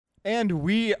And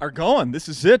we are going. This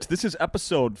is it. This is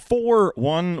episode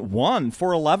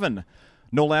 411.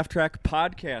 No Laugh Track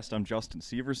Podcast. I'm Justin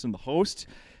Severson, the host.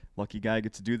 Lucky guy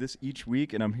gets to do this each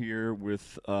week, and I'm here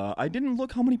with, I didn't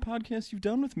look how many podcasts you've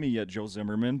done with me yet, Joe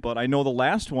Zimmerman, but I know the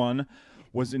last one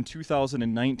was in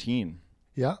 2019.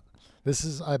 Yeah. This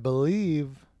is, I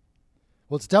believe,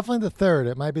 well, it's definitely the third.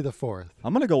 It might be the fourth.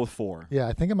 I'm going to go with 4. Yeah,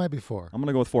 I think it might be 4. I'm going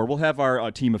to go with 4. We'll have our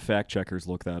team of fact checkers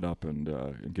look that up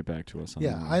and get back to us on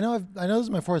Yeah, that. I know this is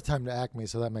my 4th time to Acme,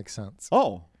 so that makes sense.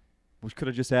 Oh, we could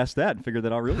have just asked that and figured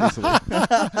that out really easily.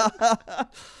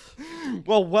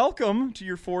 Well, welcome to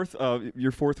your fourth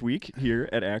week here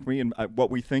at Acme, and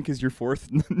what we think is your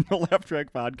 4th No Laugh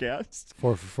Track podcast.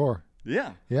 4 for 4.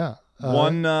 Yeah, Yeah.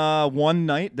 one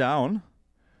night down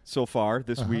so far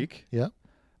this week. Yeah.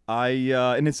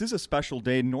 And this is a special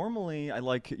day. Normally, I'd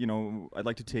like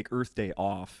to take Earth Day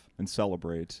off and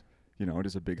celebrate. You know, it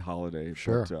is a big holiday.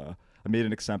 Sure. But, I made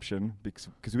an exception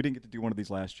because we didn't get to do one of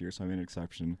these last year, so I made an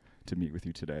exception to meet with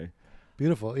you today.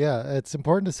 Beautiful. Yeah, it's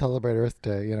important to celebrate Earth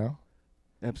Day, you know.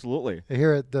 Absolutely.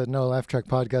 Here at the No Laugh Track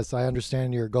Podcast, I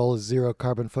understand your goal is 0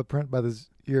 carbon footprint by the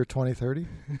year 2030.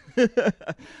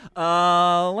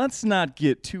 Let's not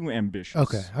get too ambitious.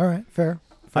 Okay. All right. Fair.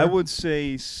 I would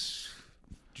say,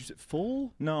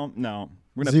 full? No.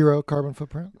 We're gonna 0 carbon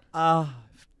footprint?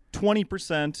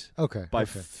 20% Okay. by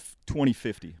okay.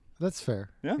 2050. That's fair.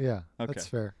 Yeah? Yeah. Okay. That's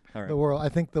fair. All right. I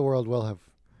think the world will have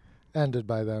ended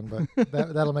by then, but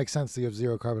that'll make sense that you have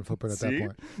 0 carbon footprint at that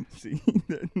point. See,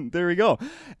 there we go.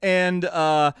 And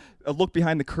a look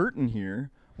behind the curtain here.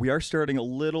 We are starting a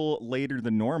little later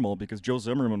than normal because Joe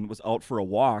Zimmerman was out for a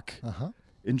walk,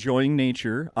 enjoying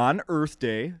nature on Earth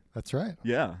Day. That's right.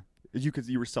 Yeah, you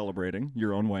were celebrating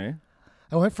your own way.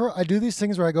 I do these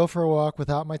things where I go for a walk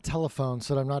without my telephone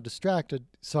so that I'm not distracted,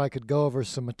 so I could go over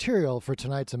some material for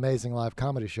tonight's amazing live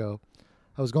comedy show.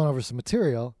 I was going over some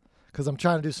material because I'm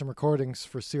trying to do some recordings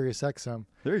for SiriusXM.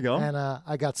 There you go. And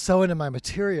I got so into my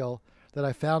material that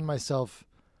I found myself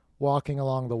walking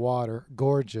along the water,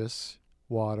 gorgeous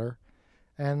water.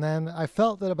 And then I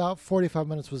felt that about 45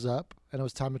 minutes was up, and it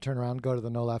was time to turn around and go to the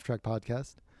No Laugh Track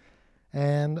Podcast.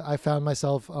 And I found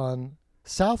myself on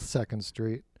South 2nd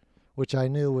Street, which I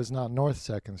knew was not North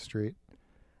 2nd Street.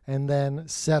 And then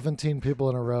 17 people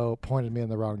in a row pointed me in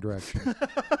the wrong direction.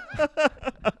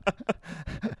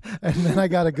 And then I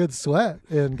got a good sweat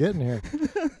in getting here.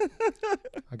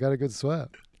 I got a good sweat.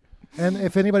 And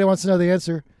if anybody wants to know the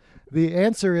answer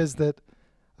is that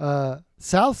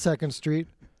South 2nd Street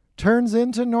turns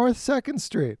into North 2nd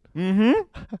Street. Mm-hmm.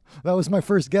 That was my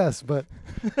first guess, but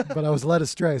I was led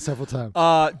astray several times.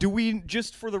 Do we,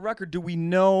 just for the record, do we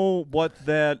know what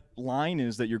that line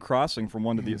is that you're crossing from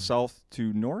one to the south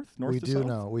to north? We to do south?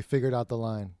 know. We figured out the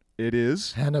line. It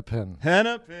is Hennepin.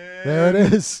 Hennepin. There it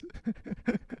is.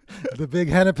 The big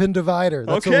Hennepin divider.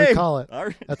 That's what we call it. All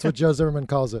right. That's what Joe Zimmerman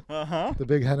calls it. Uh-huh. The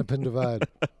big Hennepin divide.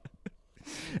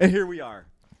 And here we are.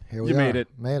 Here we are. made it.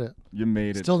 Made it. You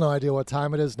made it. Still no idea what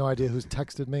time it is. No idea who's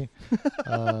texted me.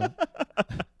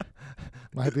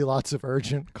 Might be lots of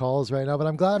urgent calls right now, but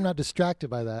I'm glad I'm not distracted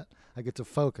by that. I get to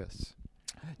focus.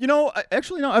 You know,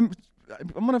 actually, no. I'm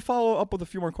going to follow up with a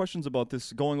few more questions about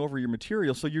this. Going over your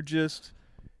material. So do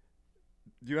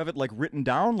you have it like written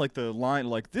down, like the line,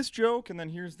 like this joke, and then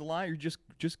here's the line? You're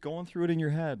just going through it in your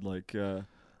head, like.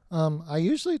 I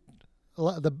usually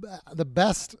the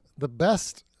best.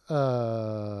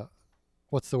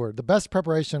 What's the word? The best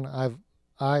preparation I've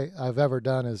ever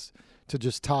done is to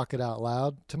just talk it out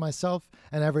loud to myself,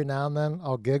 and every now and then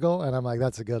I'll giggle, and I'm like,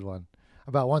 "That's a good one."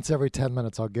 About once every 10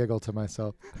 minutes, I'll giggle to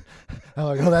myself. I'm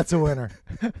like, "Oh, that's a winner."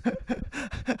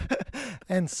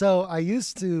 And so I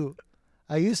used to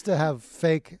have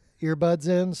fake earbuds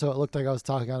in, so it looked like I was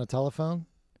talking on a telephone,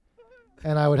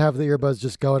 and I would have the earbuds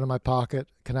just go into my pocket,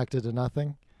 connected to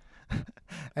nothing.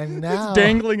 And now it's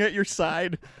dangling at your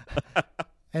side.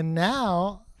 And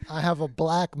now I have a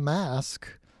black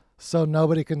mask so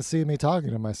nobody can see me talking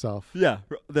to myself. Yeah,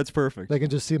 that's perfect. They can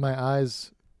just see my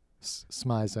eyes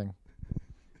smizing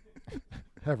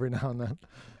every now and then.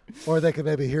 Or they could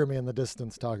maybe hear me in the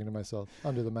distance talking to myself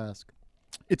under the mask.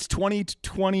 It's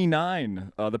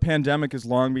 2029. The pandemic is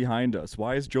long behind us.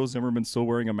 Why is Joe Zimmerman still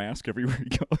wearing a mask everywhere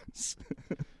he goes?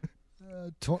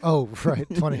 Right,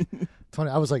 20.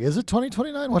 I was like, is it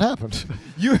 2029? What happened?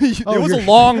 It was a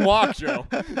long walk, Joe.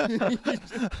 I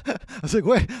was like,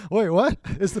 wait, what?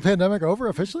 Is the pandemic over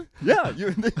officially? Yeah,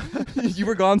 you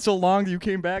were gone so long that you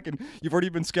came back and you've already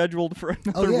been scheduled for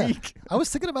another week. I was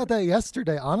thinking about that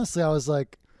yesterday. Honestly, I was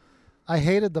like, I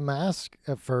hated the mask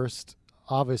at first.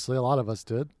 Obviously, a lot of us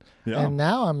did. Yeah. And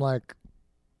now I'm like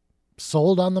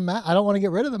sold on the mask. I don't want to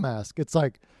get rid of the mask. It's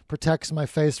like protects my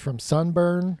face from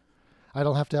sunburn. I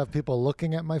don't have to have people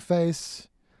looking at my face.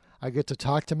 I get to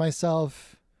talk to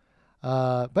myself.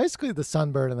 Basically, the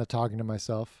sunburn and the talking to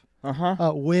myself.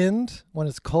 Wind when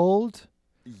it's cold.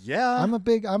 Yeah. I'm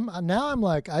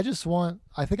like, I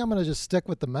think I'm going to just stick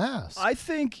with the mask. I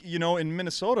think, in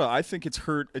Minnesota, I think it's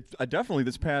hurt. Definitely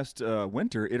this past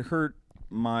winter, it hurt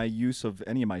my use of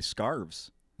any of my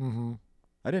scarves. Mm-hmm.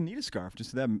 I didn't need a scarf.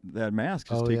 Just that mask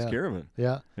just takes care of it.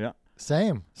 Yeah. Yeah.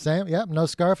 Same. Yep. No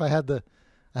scarf. I had the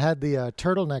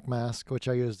turtleneck mask, which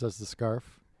I used as the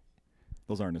scarf.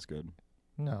 Those aren't as good.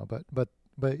 No, but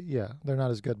yeah, they're not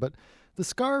as good. But the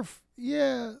scarf,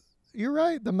 yeah, you're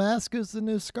right. The mask is the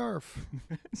new scarf.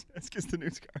 Mask is the new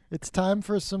scarf. It's time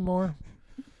for some more.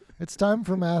 It's time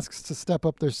for masks to step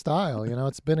up their style.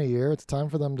 It's been a year. It's time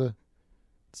for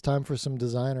some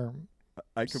designer.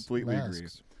 I completely masks. agree.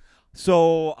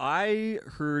 So I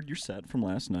heard your set from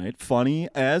last night. Funny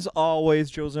as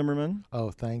always, Joe Zimmerman.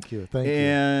 Oh, thank you. But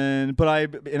I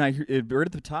heard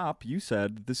at the top you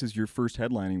said this is your first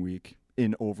headlining week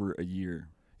in over a year.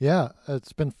 Yeah,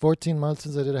 it's been 14 months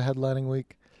since I did a headlining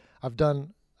week. I've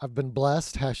been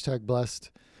blessed,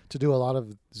 #blessed, to do a lot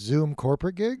of Zoom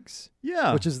corporate gigs.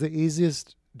 Yeah. Which is the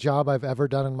easiest job I've ever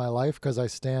done in my life because I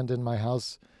stand in my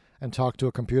house and talk to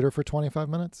a computer for 25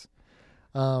 minutes.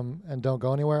 And don't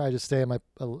go anywhere. I just stay in my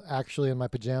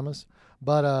pajamas.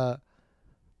 But I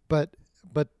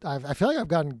feel like I've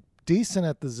gotten decent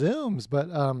at the Zooms. But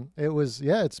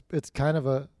it's kind of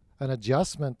an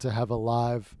adjustment to have a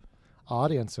live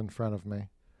audience in front of me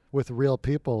with real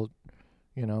people,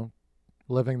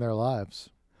 living their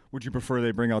lives. Would you prefer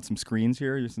they bring out some screens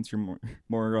here since you're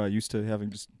more used to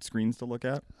having just screens to look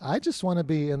at? I just want to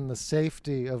be in the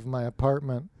safety of my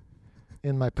apartment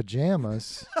in my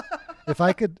pajamas. If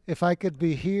I could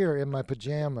be here in my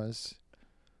pajamas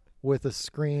with a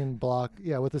screen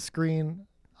with a screen,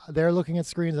 they're looking at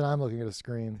screens and I'm looking at a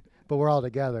screen, but we're all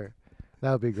together.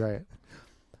 That would be great.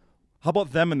 How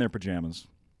about them in their pajamas?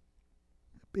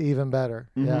 Even better.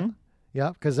 Mm-hmm.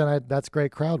 Yeah, because then that's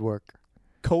great crowd work.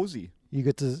 Cozy. You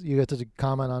get to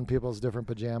comment on people's different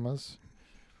pajamas.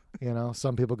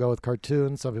 Some people go with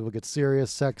cartoons, some people get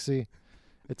serious, sexy.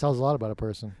 It tells a lot about a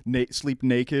person. Sleep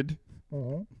naked.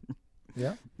 Mm-hmm.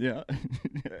 Yeah. Yeah,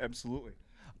 absolutely.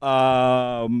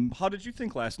 How did you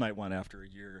think last night went after a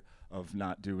year of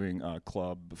not doing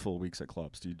full weeks at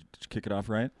clubs? Did you kick it off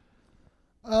right?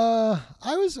 I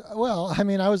was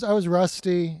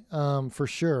rusty for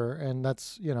sure, and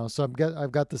that's so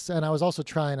I've got this, and I was also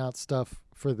trying out stuff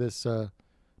for this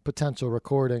potential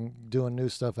recording, doing new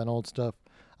stuff and old stuff.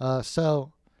 I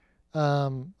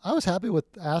was happy with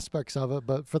aspects of it,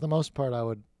 but for the most part, I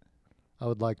would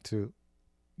like to,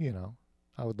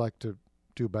 I would like to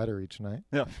do better each night.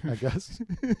 Yeah, I guess.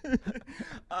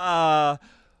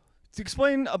 To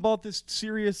explain about this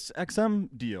Sirius XM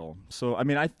deal. So,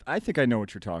 I think I know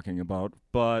what you're talking about,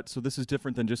 but so this is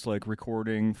different than just like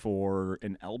recording for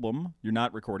an album. You're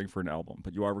not recording for an album,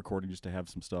 but you are recording just to have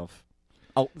some stuff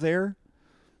out there.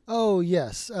 Oh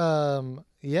yes, yeah.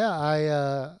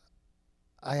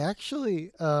 I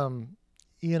actually, I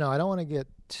don't want to get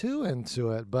too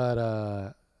into it, but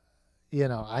I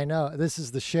know this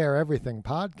is the Share Everything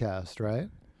podcast, right?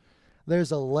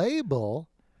 There's a label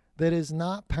that is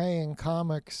not paying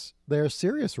comics their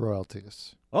Sirius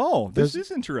royalties. Oh, this is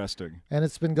interesting. And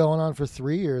it's been going on for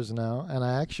 3 years now, and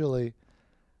I actually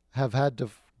have had to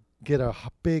get a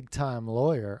big-time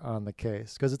lawyer on the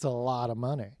case because it's a lot of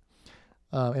money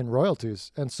in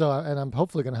royalties. And so, I'm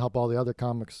hopefully going to help all the other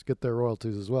comics get their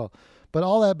royalties as well. But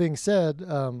all that being said,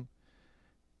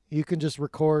 you can just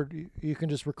record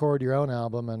your own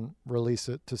album and release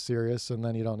it to Sirius, and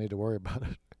then you don't need to worry about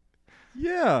it.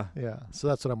 Yeah. Yeah. So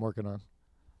that's what I'm working on.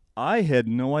 I had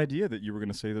no idea that you were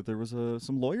going to say that there was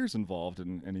some lawyers involved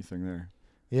in anything there.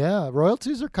 Yeah.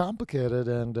 Royalties are complicated,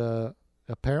 and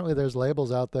apparently there's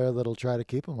labels out there that'll try to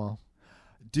keep them all.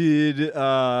 Is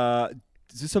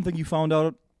this something you found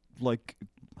out? Like,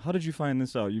 how did you find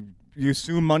this out? You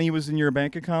assume money was in your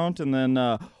bank account, and then,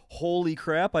 holy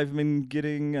crap, I've been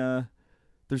getting,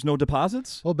 there's no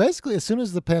deposits? Well, basically, as soon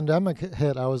as the pandemic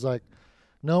hit, I was like,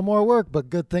 no more work, but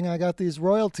good thing I got these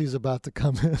royalties about to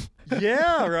come in.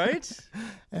 Yeah, right?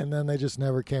 And then they just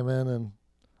never came in, and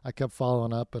I kept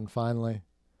following up, and finally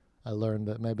I learned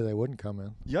that maybe they wouldn't come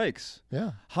in. Yikes.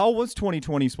 Yeah. How was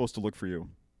 2020 supposed to look for you?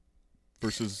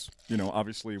 Versus,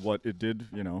 obviously what it did,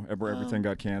 everything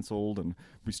got canceled, and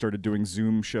we started doing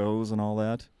Zoom shows and all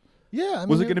that. Yeah.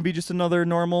 Was it going to be just another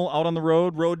normal out on the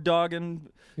road dog and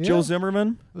Joe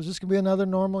Zimmerman? It was just going to be another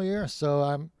normal year. So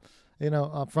I'm,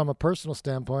 from a personal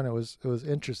standpoint, it was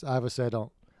interesting. Obviously,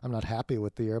 I'm not happy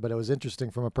with the year, but it was interesting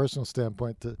from a personal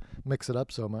standpoint to mix it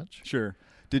up so much. Sure.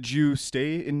 Did you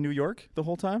stay in New York the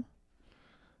whole time?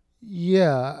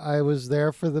 Yeah, I was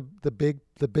there for the big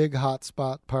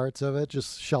hotspot parts of it,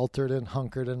 just sheltered and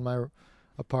hunkered in my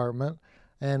apartment,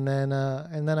 and then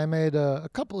I made a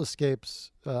couple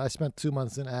escapes. I spent 2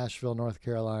 months in Asheville, North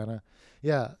Carolina.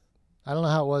 Yeah, I don't know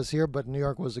how it was here, but New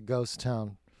York was a ghost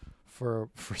town for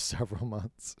several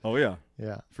months. Oh, yeah.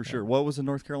 Yeah, For sure. What was in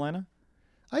North Carolina?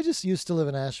 I just used to live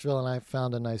in Asheville, and I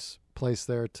found a nice place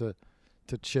there to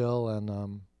chill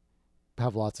and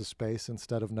have lots of space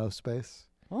instead of no space.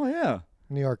 Oh, yeah.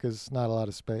 New York is not a lot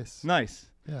of space. Nice.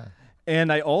 Yeah.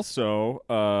 And I also,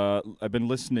 I've been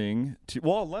listening to,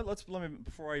 well, let me,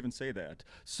 before I even say that.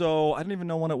 So I don't even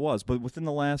know when it was, but within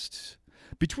the last,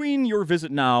 between your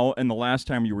visit now and the last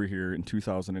time you were here in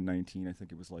 2019, I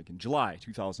think it was like in July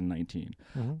 2019,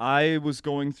 I was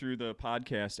going through the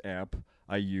podcast app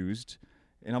I used,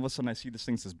 and all of a sudden I see this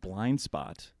thing that says Blind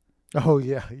Spot. Oh,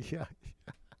 yeah, yeah.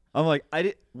 I'm like,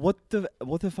 what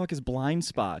the fuck is Blind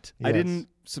Spot? Yes. I didn't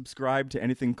subscribe to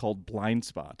anything called Blind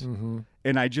Spot, Mm-hmm.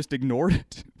 and I just ignored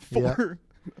it for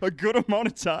a good amount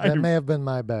of time. That may have been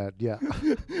my bad, yeah.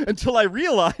 Until I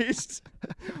realized,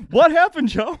 what happened,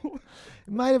 Joe?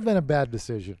 It might have been a bad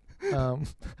decision.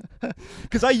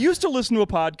 Because I used to listen to a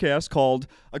podcast called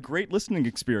A Great Listening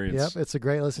Experience. Yep, it's a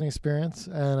great listening experience.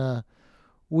 And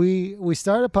we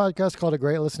started a podcast called A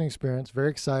Great Listening Experience. Very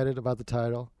excited about the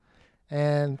title.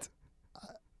 And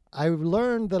I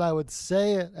learned that I would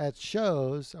say it at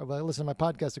shows, or I listen to my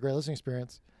podcast, A Great Listening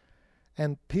Experience,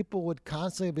 and people would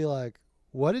constantly be like,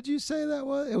 what did you say that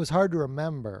was? It was hard to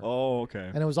remember. Oh, okay.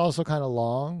 And it was also kind of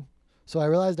long. So I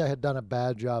realized I had done a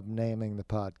bad job naming the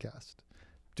podcast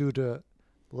due to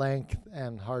length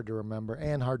and hard to remember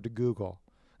and hard to Google.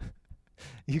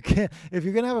 You can't, if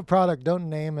you're going to have a product, don't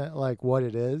name it like what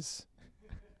it is.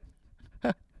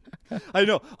 I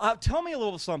know. Tell me a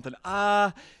little something.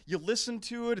 You listen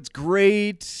to it. It's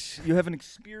great. You have an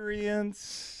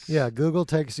experience. Yeah, Google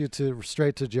takes you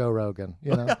straight to Joe Rogan,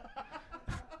 you know.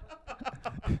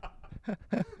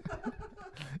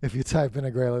 If you type in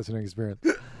A Great Listening Experience.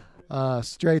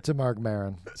 Straight to Mark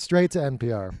Maron. Straight to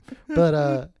NPR.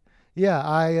 But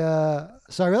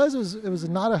so I realized it was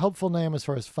not a helpful name as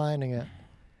far as finding it.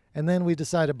 And then we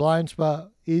decided Blind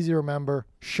Spot, easy to remember,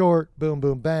 short, boom,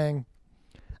 boom, bang.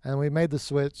 And we made the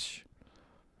switch.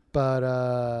 But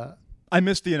I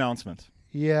missed the announcement.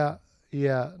 yeah,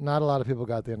 not a lot of people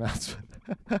got the announcement.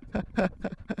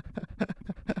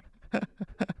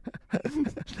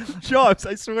 Joe,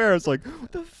 I swear, I was like,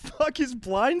 what the fuck is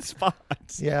Blind Spot?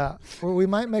 Yeah, well, we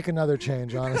might make another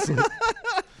change, honestly.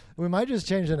 We might just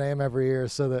change the name every year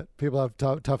so that people have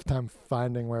tough time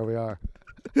finding where we are.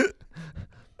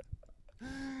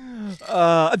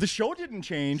 The show didn't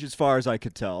change as far as I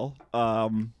could tell.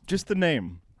 Just the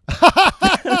name.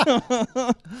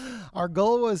 Our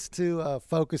goal was to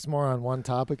focus more on one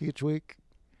topic each week,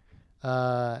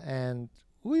 and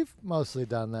we've mostly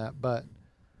done that. But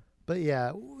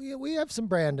yeah, we have some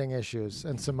branding issues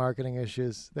and some marketing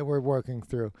issues that we're working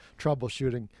through,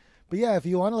 troubleshooting. But yeah, if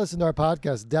you want to listen to our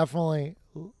podcast, definitely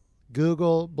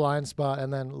Google Blind Spot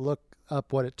and then look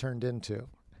up what it turned into,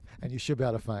 and you should be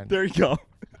able to find it. There you go.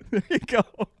 There you go.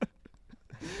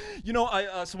 You know,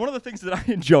 so one of the things that I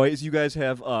enjoy is you guys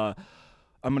have, I'm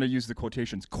going to use the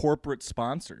quotations, corporate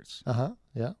sponsors.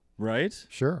 Yeah. Right?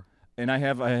 Sure. And I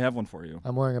have one for you.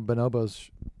 I'm wearing a Bonobos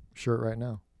shirt right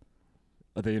now.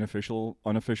 Are they an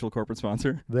unofficial corporate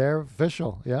sponsor? They're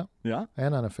official, yeah, Yeah.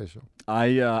 and unofficial. I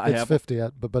It's have 50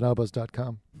 at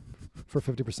bonobos.com for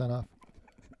 50% off.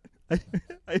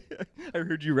 I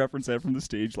heard you reference that from the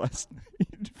stage last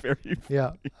night. Very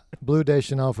Yeah. Blue Day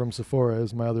Chanel from Sephora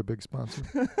is my other big sponsor.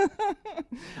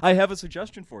 I have a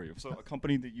suggestion for you. So a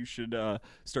company that you should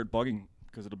start bugging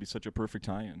because it'll be such a perfect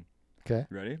tie-in. Okay.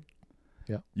 Ready?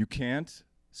 Yeah. You can't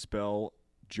spell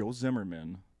Joe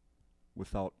Zimmerman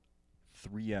without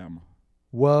 3M.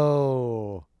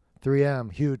 Whoa.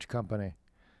 3M, huge company.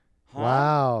 Huh?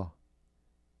 Wow.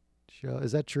 Joe,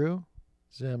 is that true?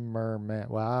 Zimmerman.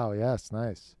 Wow, yes,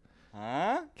 nice.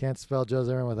 Huh? Can't spell Joe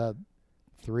Zimmerman without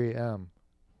 3M.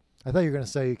 I thought you were going to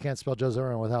say you can't spell Joe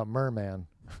Zimmerman without Merman.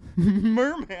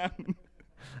 Merman.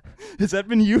 Has that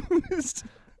been used?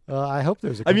 I hope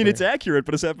there's a I mean, company. it's accurate,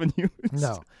 but has that been used?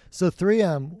 No. So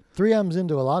 3M's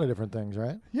into a lot of different things,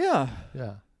 right? Yeah.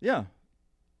 Yeah. Yeah.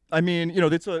 I mean, you know,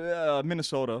 it's a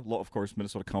Minnesota, of course,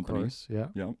 Minnesota Of company. course. Yeah.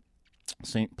 Yeah.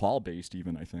 St. Paul based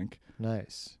even, I think.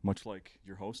 Nice. Much like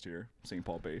your host here, St.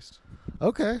 Paul based.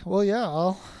 Okay. Well, yeah,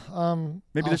 I'll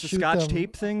Maybe I'll there's a shoot Scotch them-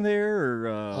 tape thing there, or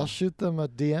I'll shoot them a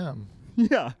DM.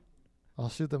 yeah. I'll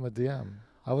shoot them a DM.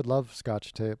 I would love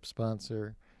Scotch Tape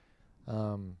sponsor.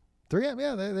 3M,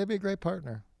 yeah, they'd be a great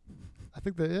partner. I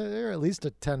think they're at least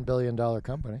a $10 billion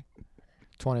company.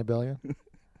 $20 billion.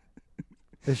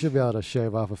 They should be able to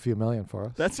shave off a few million for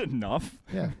us. That's enough.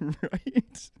 Yeah.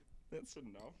 Right? That's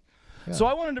enough. Yeah. So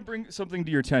I wanted to bring something to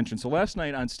your attention. So last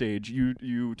night on stage,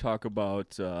 you talk about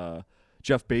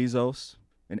Jeff Bezos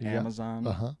and Yeah. Amazon,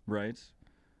 Uh-huh. right?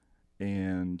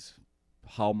 And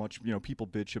how much people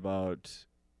bitch about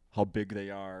how big they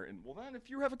are, and well, then if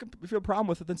you have a problem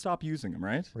with it, then stop using them,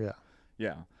 right? Yeah.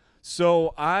 Yeah.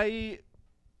 So I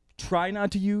try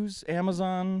not to use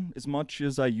Amazon as much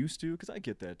as I used to because I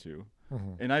get that too.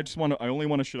 Mhm. And I only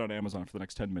want to shit on Amazon for the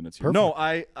next 10 minutes here. No,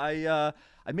 Perfect. I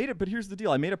made it, but here's the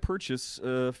deal. I made a purchase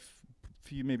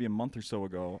maybe a month or so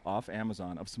ago off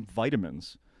Amazon of some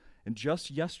vitamins. And just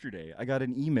yesterday, I got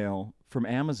an email from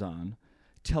Amazon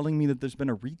telling me that there's been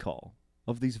a recall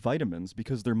of these vitamins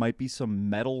because there might be some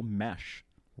metal mesh.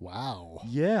 Wow.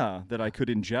 Yeah, that I could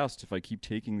ingest if I keep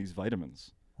taking these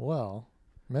vitamins. Well,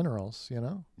 minerals,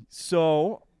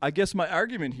 So I guess my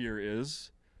argument here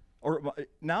is,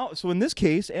 so in this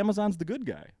case, Amazon's the good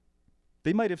guy.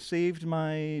 They might have saved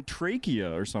my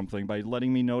trachea or something by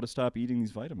letting me know to stop eating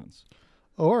these vitamins.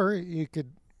 Or you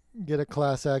could get a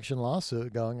class action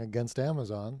lawsuit going against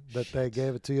Amazon that they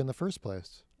gave it to you in the first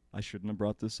place. I shouldn't have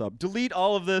brought this up. Delete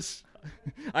all of this.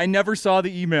 I never saw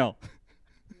the email.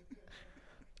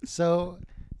 So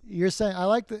you're saying,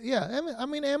 I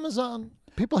mean, Amazon,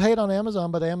 people hate on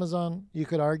Amazon, but Amazon, you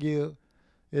could argue,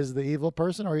 is the evil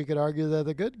person, or you could argue they're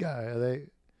the good guy.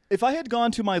 If I had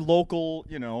gone to my local,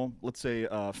 let's say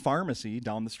pharmacy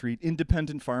down the street,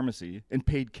 independent pharmacy, and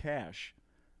paid cash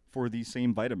for these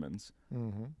same vitamins,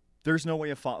 Mm-hmm. there's no way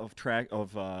of backtracking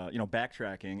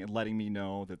and letting me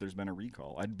know that there's been a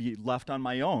recall. I'd be left on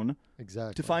my own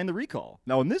Exactly. to find the recall.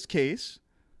 Now, in this case,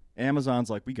 Amazon's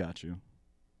like, we got you.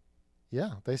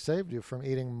 Yeah, they saved you from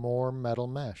eating more metal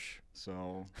mesh.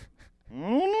 So, I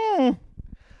don't know.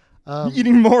 Um,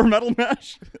 Eating more metal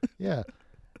mesh? Yeah.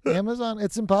 Amazon,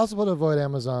 it's impossible to avoid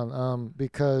Amazon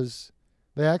because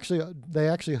they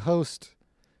actually host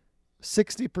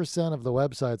 60% of the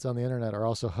websites on the internet are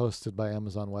also hosted by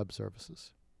Amazon Web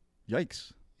Services.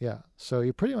 Yikes. Yeah. So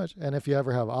you pretty much, and if you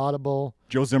ever have Audible,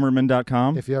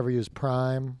 JoeZimmerman.com. if you ever use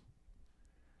Prime,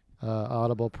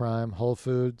 Audible Prime, Whole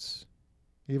Foods,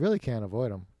 you really can't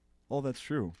avoid them. Oh, that's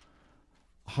true.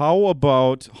 How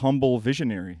about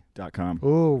HumbleVisionary.com?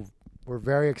 Ooh, we're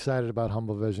very excited about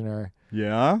Humble Visionary.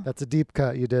 Yeah? That's a deep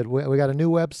cut you did. We got a new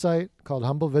website called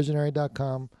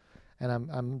HumbleVisionary.com, and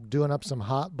I'm doing up some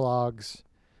hot blogs.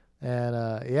 And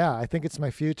I think it's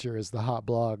my future is the hot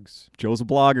blogs, Joe's a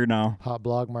blogger now. hot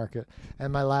blog market.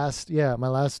 And my last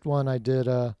one I did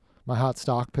my hot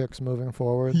stock picks moving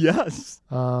forward. Yes.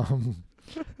 Yeah.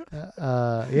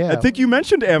 I think you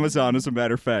mentioned Amazon, as a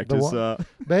matter of fact.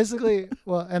 Basically,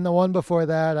 well, and the one before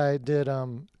that I did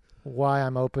why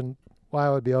I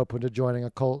would be open to joining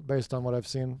a cult based on what I've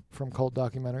seen from cult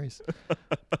documentaries.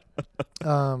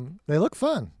 They look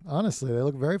fun. Honestly, they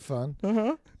look very fun.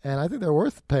 Uh-huh. And I think they're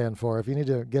worth paying for. If you need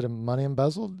to get money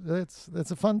embezzled, it's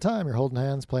a fun time. You're holding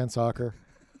hands, playing soccer,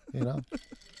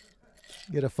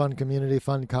 Get a fun community,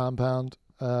 fun compound.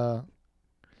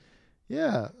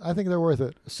 Yeah, I think they're worth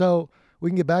it. So we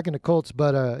can get back into Colts,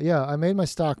 but I made my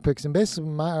stock picks, and basically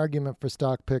my argument for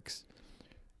stock picks,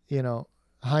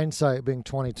 hindsight being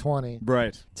 2020.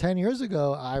 Right. 10 years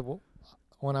ago,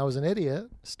 when I was an idiot,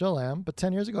 still am, but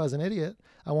 10 years ago I was an idiot.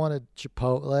 I wanted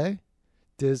Chipotle,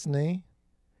 Disney,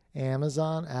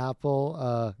 Amazon,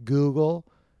 Apple, Google,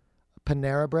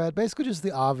 Panera Bread, basically just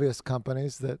the obvious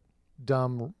companies that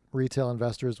dumb retail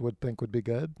investors would think would be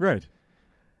good. Right.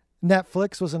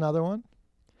 Netflix was another one.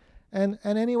 And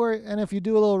anywhere, and if you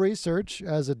do a little research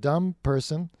as a dumb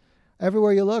person,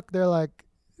 everywhere you look, they're like,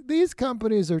 these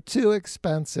companies are too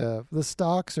expensive. The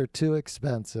stocks are too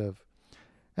expensive.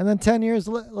 And then 10 years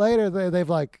later, they've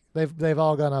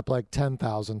all gone up like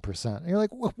 10,000%. And you're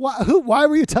like, why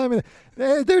were you telling me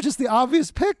that? They're just the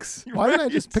obvious picks. Why didn't I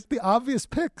just pick the obvious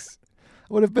picks?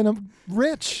 I would have been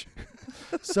rich.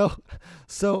 So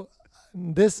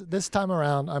this time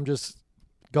around, I'm just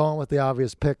going with the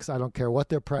obvious picks. I don't care what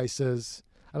their price is.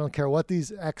 I don't care what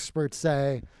these experts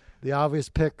say. The obvious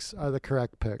picks are the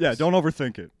correct picks. Yeah, don't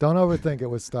overthink it. Don't overthink it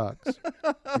with stocks.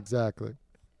 Exactly.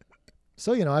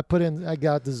 So, I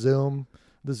got the Zoom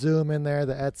in there,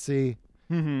 the Etsy,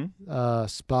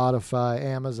 Spotify,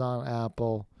 Amazon,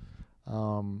 Apple.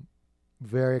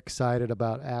 Very excited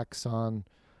about Axon,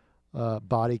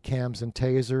 body cams and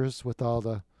tasers with all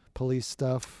the police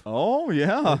stuff. Oh,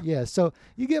 yeah. Yeah, so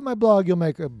you get my blog, you'll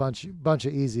make a bunch of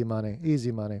easy money. Is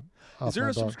there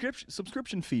a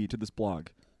subscription fee to this blog?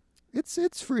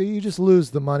 It's free. You just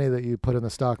lose the money that you put in the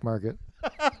stock market.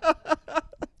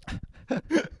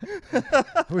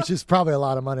 Which is probably a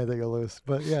lot of money that you'll lose.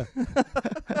 But yeah.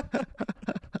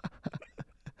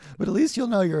 But at least you'll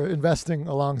know you're investing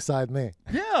alongside me.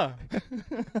 Yeah.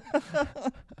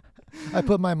 I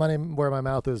put my money where my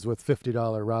mouth is with $50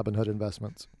 Robinhood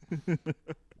investments.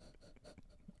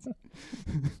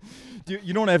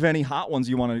 You don't have any hot ones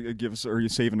you want to give us, or are you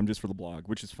saving them just for the blog,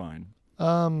 which is fine?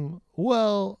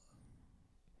 Well,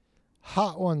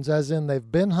 hot ones as in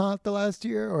they've been hot the last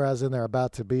year, or as in they're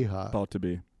about to be hot? About to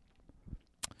be.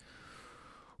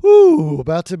 Woo,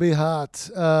 about to be hot.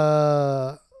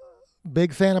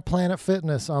 Big fan of Planet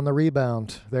Fitness on the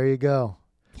rebound. There you go.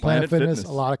 Planet Fitness,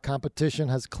 a lot of competition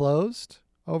has closed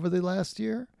over the last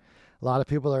year. A lot of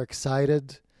people are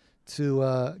excited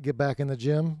to get back in the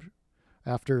gym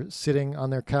after sitting on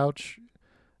their couch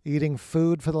eating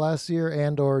food for the last year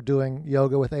and or doing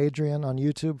yoga with Adrian on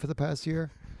YouTube for the past year.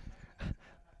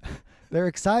 They're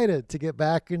excited to get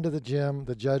back into the gym,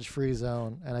 the judge-free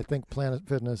zone, and I think Planet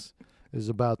Fitness is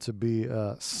about to be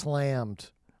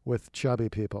slammed with chubby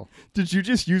people. Did you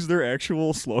just use their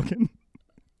actual slogan?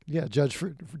 Yeah, Judge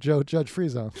Free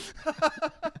Zone.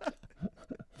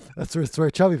 That's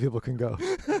where chubby people can go.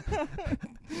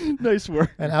 Nice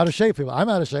work. And out of shape people. I'm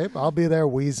out of shape. I'll be there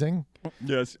wheezing.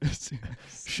 Yes.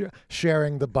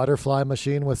 Sharing the butterfly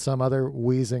machine with some other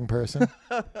wheezing person.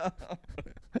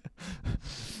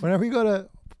 Whenever you go to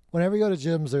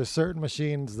gyms, there's certain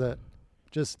machines that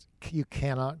just you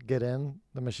cannot get in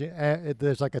the machine.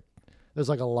 There's like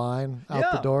a line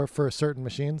out the door for certain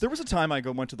machines. There was a time I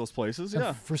went to those places. And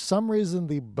yeah. For some reason,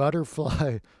 the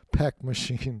butterfly peck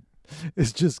machine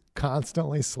is just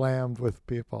constantly slammed with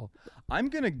people. I'm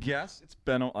gonna guess it's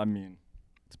been a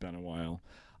while.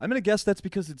 I'm gonna guess that's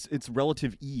because it's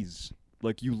relative ease.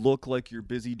 Like you look like you're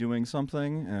busy doing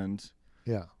something, and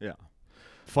yeah,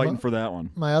 fighting for that one.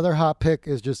 My other hot pick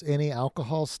is just any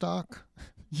alcohol stock.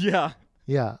 Yeah.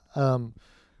 Yeah.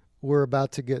 We're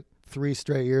about to get 3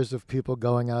 straight years of people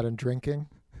going out and drinking.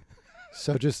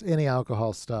 So just any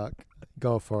alcohol stock,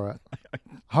 go for it.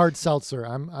 Hard seltzer.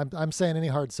 I'm saying any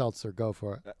hard seltzer, go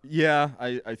for it. Yeah,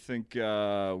 I think we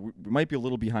might be a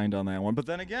little behind on that one, but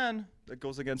then again, that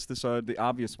goes against this the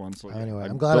obvious one. So anyway,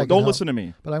 I'm glad don't listen to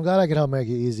me. But I'm glad I can help make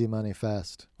you easy money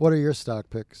fast. What are your stock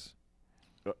picks?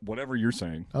 Whatever you're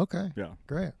saying. Okay. Yeah.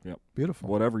 Great. Yep. Beautiful.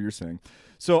 Whatever you're saying.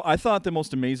 So I thought the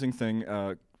most amazing thing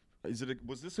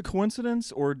was this a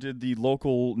coincidence, or did the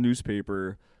local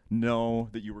newspaper know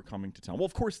that you were coming to town? Well,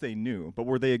 of course they knew, but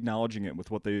were they acknowledging it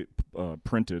with what they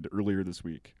printed earlier this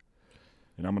week?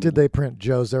 And Did they print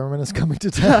Joe Zimmerman is coming to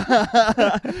town?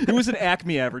 It was an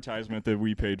Acme advertisement that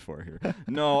we paid for here.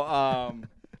 No,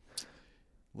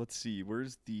 let's see.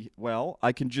 Well,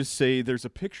 I can just say there's a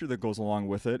picture that goes along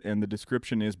with it, and the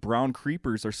description is brown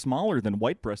creepers are smaller than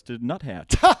white-breasted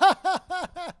nuthatch.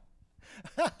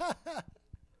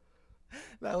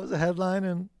 That was a headline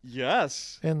in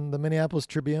the Minneapolis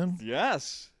Tribune.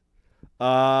 Yes.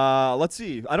 Let's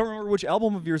see. I don't remember which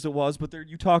album of yours it was, but there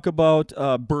you talk about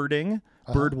birding,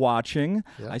 bird watching.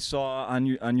 Yeah. I saw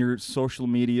on your social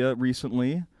media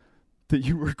recently that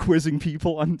you were quizzing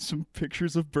people on some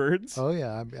pictures of birds. Oh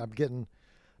yeah, I'm getting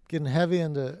heavy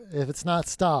into. If it's not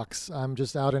stocks, I'm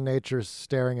just out in nature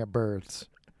staring at birds.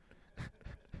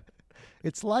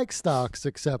 It's like stocks,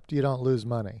 except you don't lose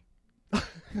money.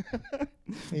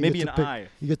 Maybe an eye.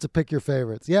 You get to pick your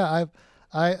favorites. Yeah,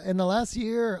 I in the last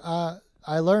year,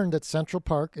 I learned that Central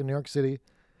Park in New York City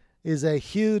is a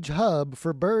huge hub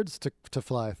for birds to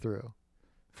fly through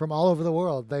from all over the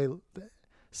world.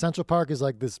 Central Park is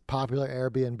like this popular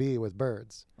Airbnb with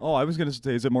birds. Oh, I was going to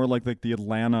say, is it more like the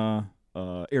Atlanta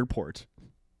airport?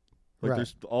 Like right.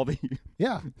 There's all the...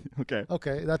 Yeah.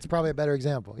 Okay, that's probably a better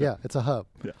example. Yeah, it's a hub.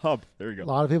 Yeah, hub. There you go. A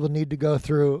lot of people need to go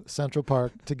through Central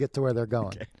Park to get to where they're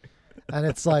going. Okay. And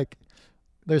it's like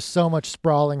there's so much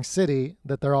sprawling city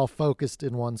that they're all focused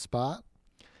in one spot.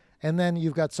 And then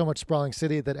you've got so much sprawling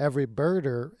city that every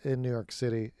birder in New York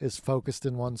City is focused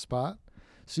in one spot.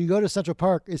 So you go to Central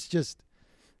Park, it's just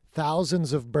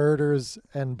thousands of birders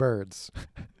and birds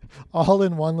all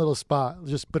in one little spot,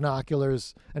 just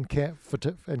binoculars and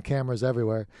cameras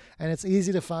everywhere. And it's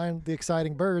easy to find the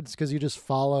exciting birds because you just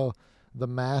follow the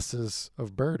masses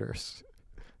of birders.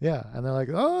 Yeah, and they're like,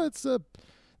 oh,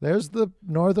 there's the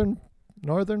northern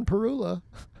parula.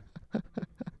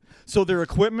 So their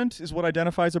equipment is what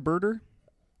identifies a birder?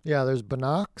 Yeah, there's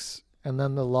binocs and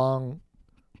then the long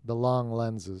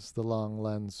lenses, the long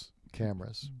lens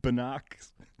cameras.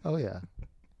 Binocs. Oh, yeah.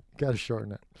 Got to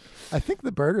shorten it. I think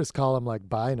the birders call them like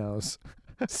binos.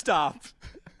 Stop.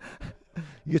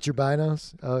 You get your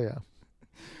binos? Oh, yeah.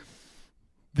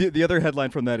 The other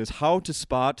headline from that is how to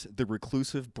spot the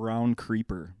reclusive brown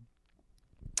creeper.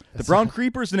 The brown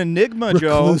creeper is an enigma,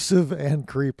 Joe. Reclusive and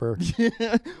creeper.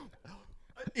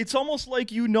 It's almost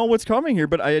like you know what's coming here,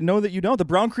 but I know that you don't. The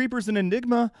brown creeper is an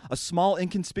enigma, a small,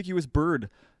 inconspicuous bird,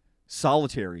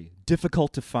 solitary,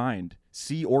 difficult to find,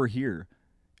 see or hear.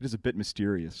 It is a bit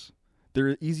mysterious.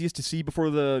 They're easiest to see before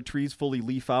the trees fully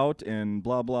leaf out, and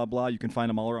blah blah blah. You can find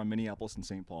them all around Minneapolis and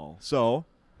St. Paul. So,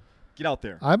 get out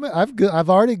there. I've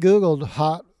already Googled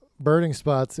hot birding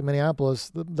spots in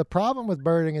Minneapolis. The problem with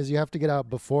birding is you have to get out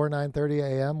before 9:30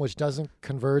 a.m., which doesn't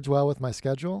converge well with my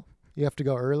schedule. You have to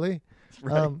go early.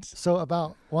 Right. So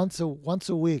about once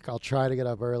a week, I'll try to get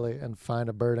up early and find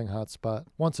a birding hotspot.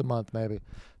 Once a month, maybe.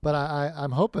 But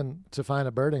I'm hoping to find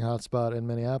a birding hotspot in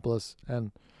Minneapolis,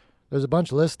 and there's a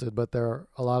bunch listed, but a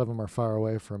lot of them are far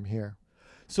away from here.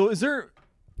 So is there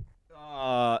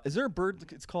a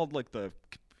bird? It's called like the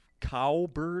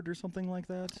cowbird or something like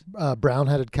that.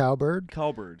 Brown-headed cowbird.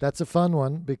 Cowbird. That's a fun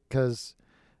one because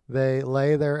they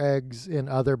lay their eggs in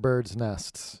other birds'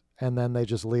 nests, and then they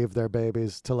just leave their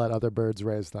babies to let other birds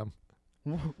raise them.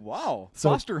 Wow. So-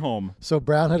 Foster home. So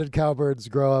brown-headed cowbirds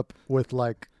grow up with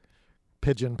like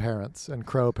pigeon parents and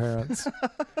crow parents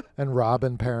and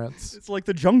robin parents. It's like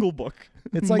the Jungle Book.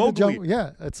 It's like Mowgli.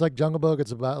 it's like Jungle Book.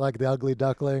 It's about like the ugly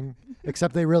duckling,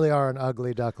 except they really are an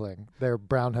ugly duckling. They're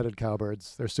brown-headed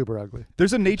cowbirds. They're super ugly.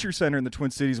 There's a nature center in the Twin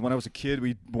Cities. When I was a kid,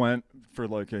 we went for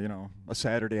like a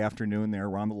Saturday afternoon there.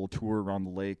 We're on the little tour around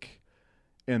the lake,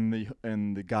 and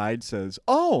the guide says,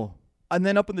 "Oh," and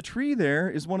then up in the tree there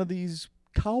is one of these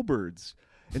cowbirds,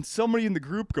 and somebody in the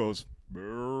group goes,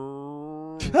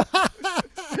 and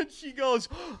she goes,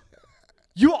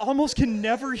 "You almost can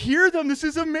never hear them. This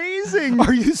is amazing."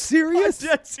 Are you serious? I'm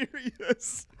dead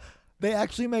serious. They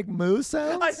actually make moo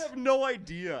sounds? I have no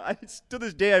idea. To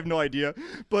this day, I have no idea.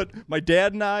 But my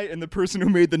dad and I and the person who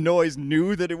made the noise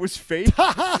knew that it was fake.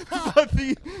 But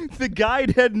the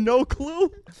guide had no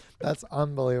clue. That's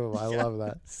unbelievable. I love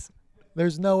that.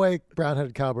 There's no way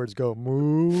brown-headed cowbirds go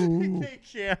moo. They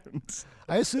can't.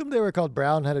 I assumed they were called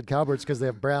brown-headed cowbirds because they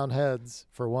have brown heads,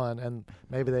 for one, and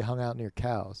maybe they hung out near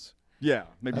cows. Yeah,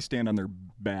 maybe stand on their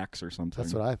backs or something.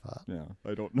 That's what I thought. Yeah,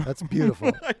 I don't know. That's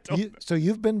beautiful. I don't. So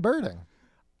you've been birding.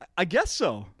 I guess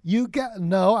so.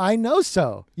 No, I know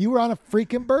so. You were on a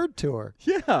freaking bird tour.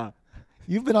 Yeah.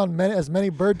 You've been on as many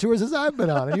bird tours as I've been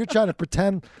on, and you're trying to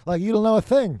pretend like you don't know a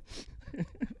thing.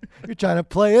 You're trying to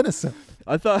play innocent.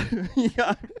 I thought,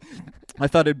 yeah, I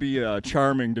thought it'd be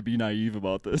charming to be naive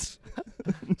about this.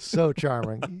 So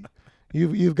charming.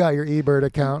 You've got your eBird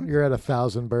account. You're at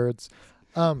 1,000 birds.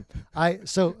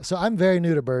 So I'm very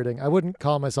new to birding. I wouldn't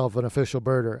call myself an official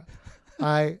birder.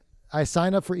 I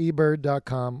signed up for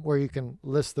eBird.com where you can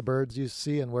list the birds you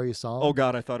see and where you saw them. Oh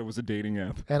God, I thought it was a dating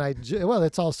app. And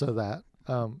it's also that.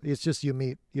 It's just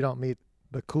you don't meet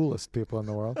the coolest people in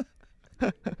the world.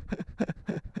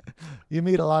 You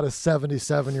meet a lot of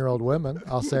 77-year-old women.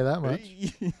 I'll say that much.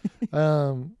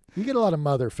 You get a lot of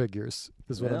mother figures,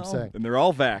 is what I'm saying. And they're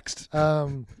all vaxxed.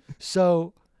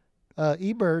 So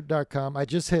eBird.com, I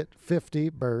just hit 50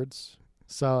 birds.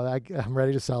 So I'm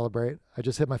ready to celebrate. I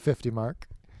just hit my 50 mark.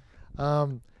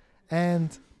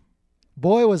 And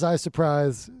boy, was I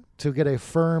surprised to get a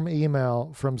firm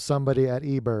email from somebody at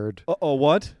eBird. Uh-oh,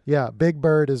 what? Yeah, Big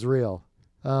Bird is real.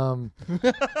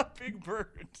 Big Bird.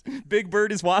 Big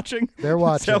Bird is watching? They're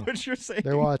watching. Is that what you're saying?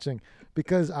 They're watching.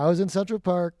 Because I was in Central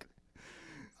Park.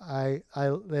 They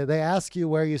ask you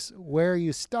where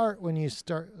you start when you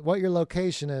start, what your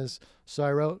location is. So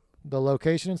I wrote the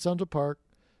location in Central Park.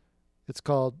 It's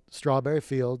called Strawberry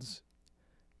Fields.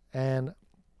 And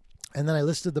then I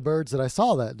listed the birds that I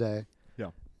saw that day. Yeah.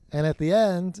 And at the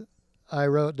end, I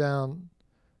wrote down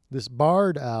this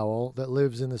barred owl that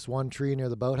lives in this one tree near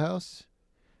the boathouse.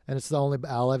 And it's the only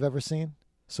owl I've ever seen.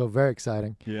 So very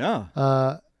exciting. Yeah.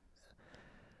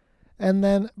 And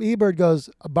then eBird goes,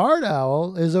 a barred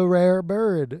owl is a rare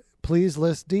bird. Please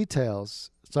list details.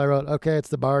 So I wrote, okay, it's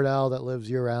the barred owl that lives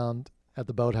year-round at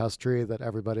the boathouse tree that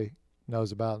everybody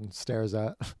knows about and stares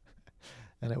at.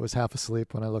 And it was half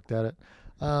asleep when I looked at it.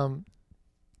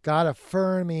 Got a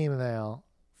firm email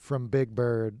from Big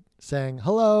Bird saying,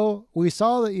 hello, we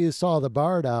saw that you saw the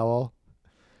barred owl,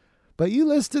 but you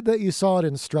listed that you saw it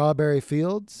in Strawberry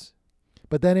Fields.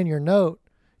 But then in your note,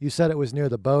 you said it was near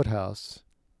the boathouse,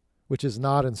 which is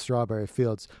not in Strawberry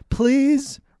Fields.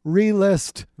 Please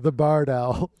relist the barred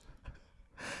owl.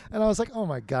 And I was like, oh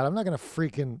my God, I'm not going to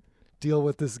freaking deal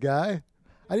with this guy.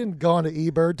 I didn't go onto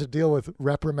eBird to deal with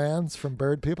reprimands from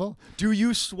bird people. Do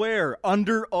you swear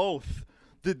under oath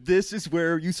that this is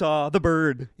where you saw the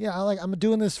bird? Yeah, I'm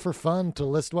doing this for fun to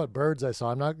list what birds I saw.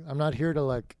 I'm not here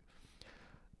to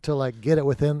to like get it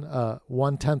within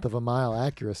 1/10 of a mile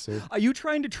accuracy. Are you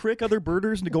trying to trick other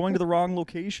birders into going to the wrong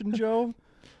location, Joe?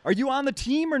 Are you on the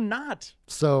team or not?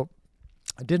 So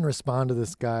I didn't respond to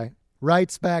this guy.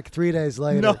 Writes back 3 days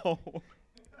later. No.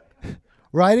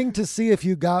 Writing to see if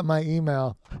you got my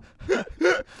email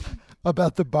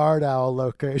about the barred owl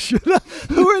location.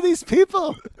 Who are these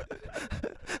people?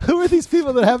 Who are these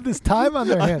people that have this time on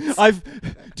their hands?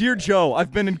 Dear Joe,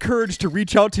 I've been encouraged to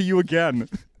reach out to you again.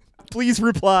 Please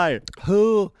reply.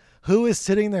 Who is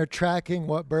sitting there tracking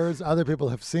what birds other people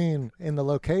have seen in the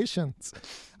locations?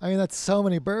 I mean, that's so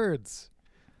many birds.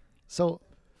 So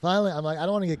finally, I'm like, I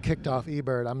don't want to get kicked off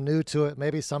eBird. I'm new to it.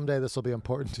 Maybe someday this will be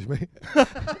important to me.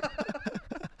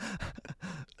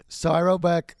 So I wrote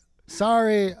back,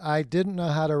 sorry, I didn't know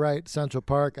how to write Central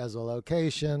Park as a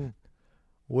location.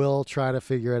 We'll try to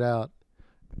figure it out.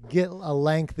 Get a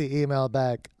lengthy email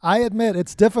back. I admit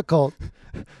it's difficult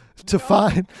to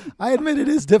find. I admit it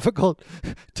is difficult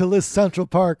to list Central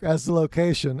Park as the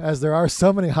location, as there are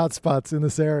so many hotspots in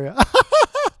this area.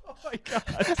 Oh my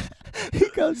God. He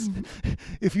goes,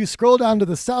 if you scroll down to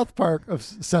the south park of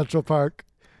Central Park,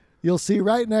 you'll see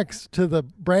right next to the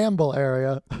Bramble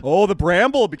area, Oh, the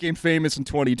Bramble became famous in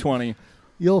 2020.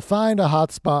 you'll find a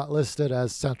hotspot listed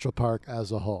as Central Park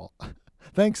as a whole.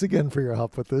 Thanks again for your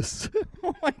help with this.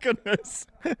 Oh my goodness.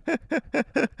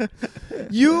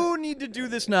 You need to do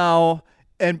this now,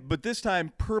 but this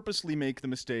time purposely make the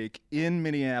mistake in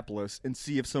Minneapolis and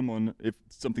see if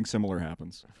something similar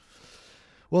happens.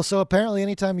 Well, so apparently,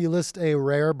 anytime you list a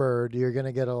rare bird, you're going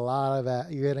to get a lot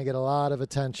of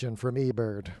attention from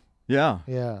eBird. Yeah.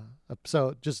 Yeah.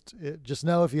 So just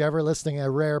know if you're ever listing a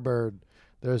rare bird,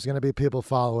 there's going to be people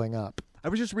following up. I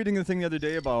was just reading the thing the other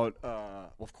day about, well,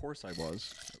 of course I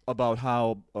was, about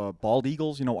how bald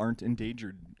eagles, aren't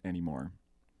endangered anymore.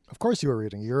 Of course you were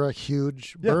reading. You're a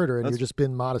huge Yeah, birder, and that's- you're just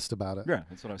being modest about it. Yeah,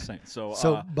 that's what I was saying. So,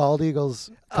 So bald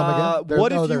eagles come again?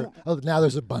 what if you- now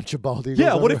there's a bunch of bald eagles.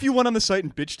 yeah, what over- if you went on the site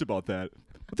and bitched about that?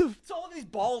 It's all these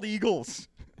bald eagles.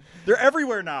 They're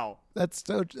everywhere now. That's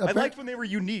so. I liked when they were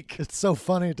unique. It's so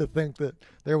funny to think that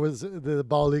the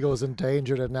bald eagle was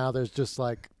endangered, and now there's just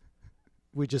like,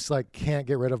 we just like can't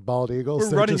get rid of bald eagles. We're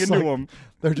They're running just into like- them.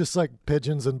 They're just like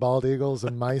pigeons and bald eagles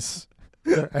and mice.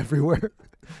 They're everywhere.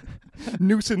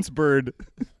 Nuisance bird.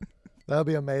 That would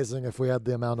be amazing if we had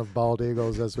the amount of bald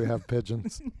eagles as we have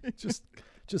pigeons.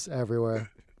 just everywhere.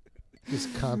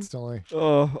 Just constantly.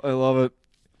 Oh, I love it.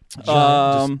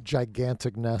 Just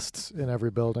gigantic nests in every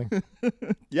building.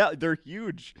 Yeah, they're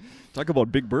huge. Talk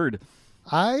about big bird.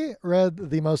 I read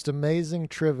the most amazing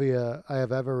trivia I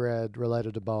have ever read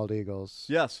related to bald eagles.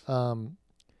 Yes.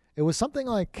 It was something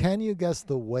like, can you guess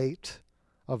the weight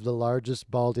of the largest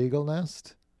bald eagle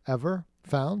nest ever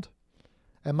found?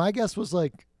 And my guess was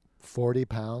like 40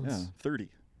 pounds. Yeah, 30.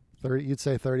 30, you'd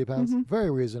say 30 pounds? Mhm. Very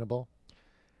reasonable.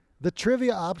 The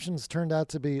trivia options turned out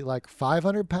to be like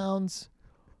 500 pounds,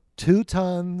 2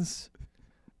 tons,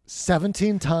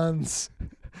 17 tons.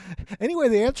 Anyway,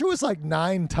 the answer was like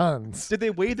 9 tons. Did they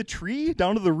weigh the tree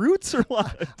down to the roots or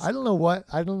what? I don't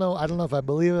know if I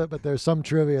believe it, but there's some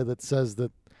trivia that says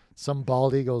that some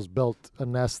bald eagles built a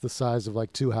nest the size of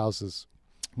like 2 houses.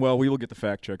 Well, we will get the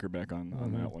fact checker back on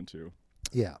Mhm. that one too.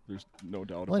 Yeah. There's no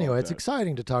doubt Well, about anyway, that. it's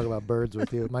exciting to talk about birds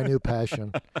with you. My new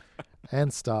passion.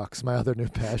 And stocks, my other new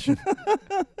passion.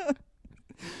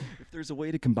 If there's a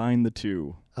way to combine the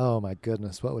two, Oh, my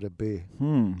goodness. What would it be?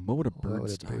 what would a What bird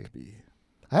would it stock be?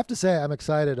 I have to say, I'm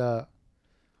excited. I'm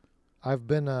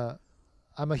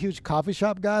a huge coffee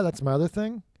shop guy. That's my other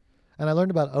thing. And I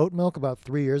learned about oat milk about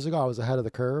 3 years ago. I was ahead of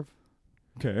the curve.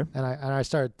 Okay. And I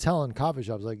started telling coffee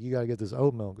shops, like, you got to get this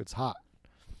oat milk. It's hot.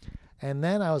 And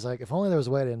then I was like, if only there was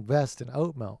a way to invest in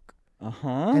oat milk.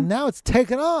 Uh-huh. And now it's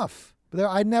taken off.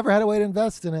 I never had a way to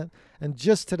invest in it. And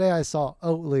just today I saw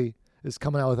Oatly is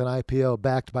coming out with an IPO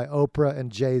backed by Oprah and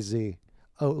Jay-Z.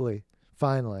 Oatly,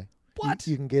 finally. What?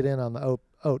 You can get in on the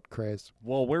oat craze.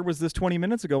 Well, where was this 20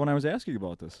 minutes ago when I was asking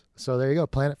about this? So there you go.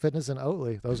 Planet Fitness and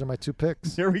Oatly. Those are my 2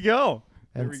 picks. There we go.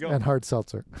 There and, we go. and hard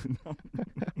seltzer.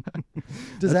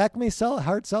 Does Acme sell a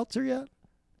hard seltzer yet?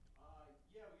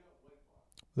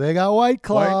 They got White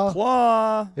Claw. White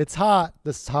Claw. It's hot.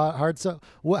 This hard seltzer.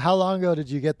 How long ago did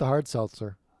you get the hard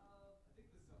seltzer?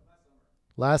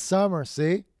 Last summer.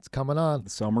 See? It's coming on.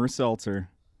 Summer seltzer.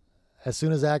 As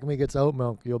soon as Acme gets oat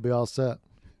milk, you'll be all set.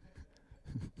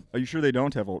 Are you sure they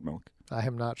don't have oat milk? I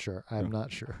am not sure.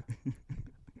 Not sure.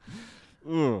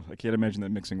 Ugh, I can't imagine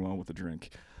that mixing well with a drink.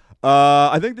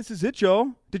 I think this is it,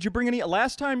 Joe. Did you bring any?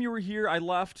 Last time you were here, I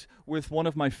left with one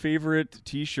of my favorite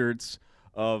T-shirts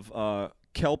of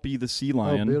Kelpie the sea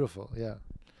lion. Oh, beautiful. Yeah.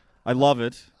 I love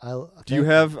it. Do you thank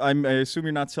have? I assume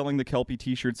you're not selling the Kelpie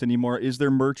T-shirts anymore. Is there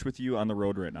merch with you on the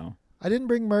road right now? I didn't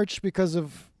bring merch because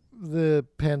of the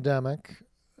pandemic.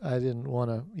 I didn't want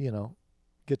to,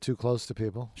 get too close to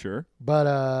people. Sure.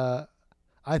 But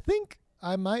I think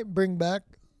I might bring back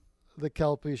the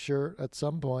Kelpie shirt at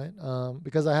some point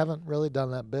because I haven't really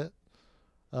done that bit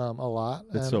a lot.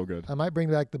 It's so good. I might bring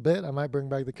back the bit. I might bring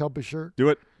back the Kelpie shirt. Do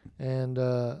it. And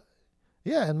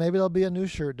and maybe there'll be a new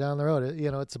shirt down the road.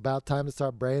 It's about time to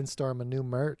start brainstorming new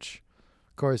merch.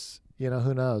 Of course,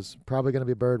 who knows? Probably going to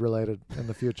be bird related in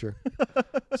the future.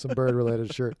 Some bird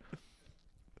related shirt.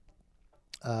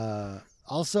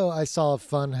 Also, I saw a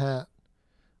fun hat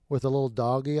with a little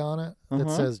doggy on it that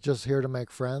says "Just here to make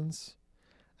friends,"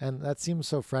 and that seems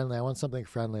so friendly. I want something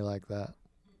friendly like that.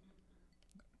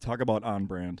 Talk about on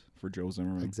brand for Joe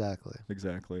Zimmerman. Exactly.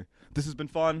 This has been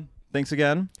fun. Thanks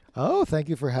again. Oh, thank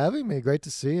you for having me. Great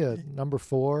to see you. Number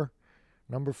four.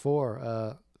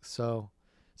 So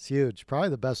it's huge. Probably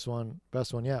the best one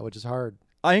yet, which is hard.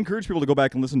 I encourage people to go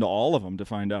back and listen to all of them to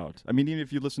find out. I mean, even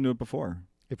if you listened to it before.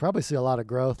 You probably see a lot of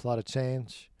growth, a lot of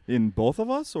change. In both of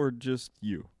us or just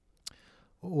you?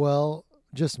 Well,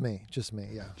 just me,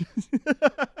 yeah.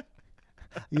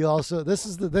 You also this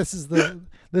is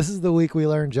the week we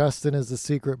learned Justin is the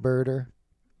secret birder.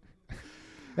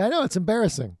 I know it's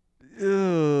embarrassing.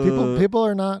 People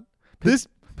are not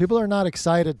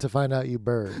excited to find out you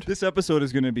bird. This episode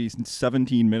is going to be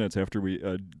 17 minutes after we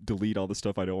delete all the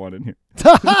stuff I don't want in here.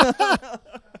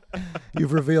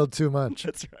 You've revealed too much.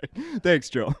 That's right. Thanks,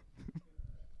 Joe.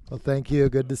 Well, thank you.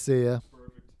 Good to see you.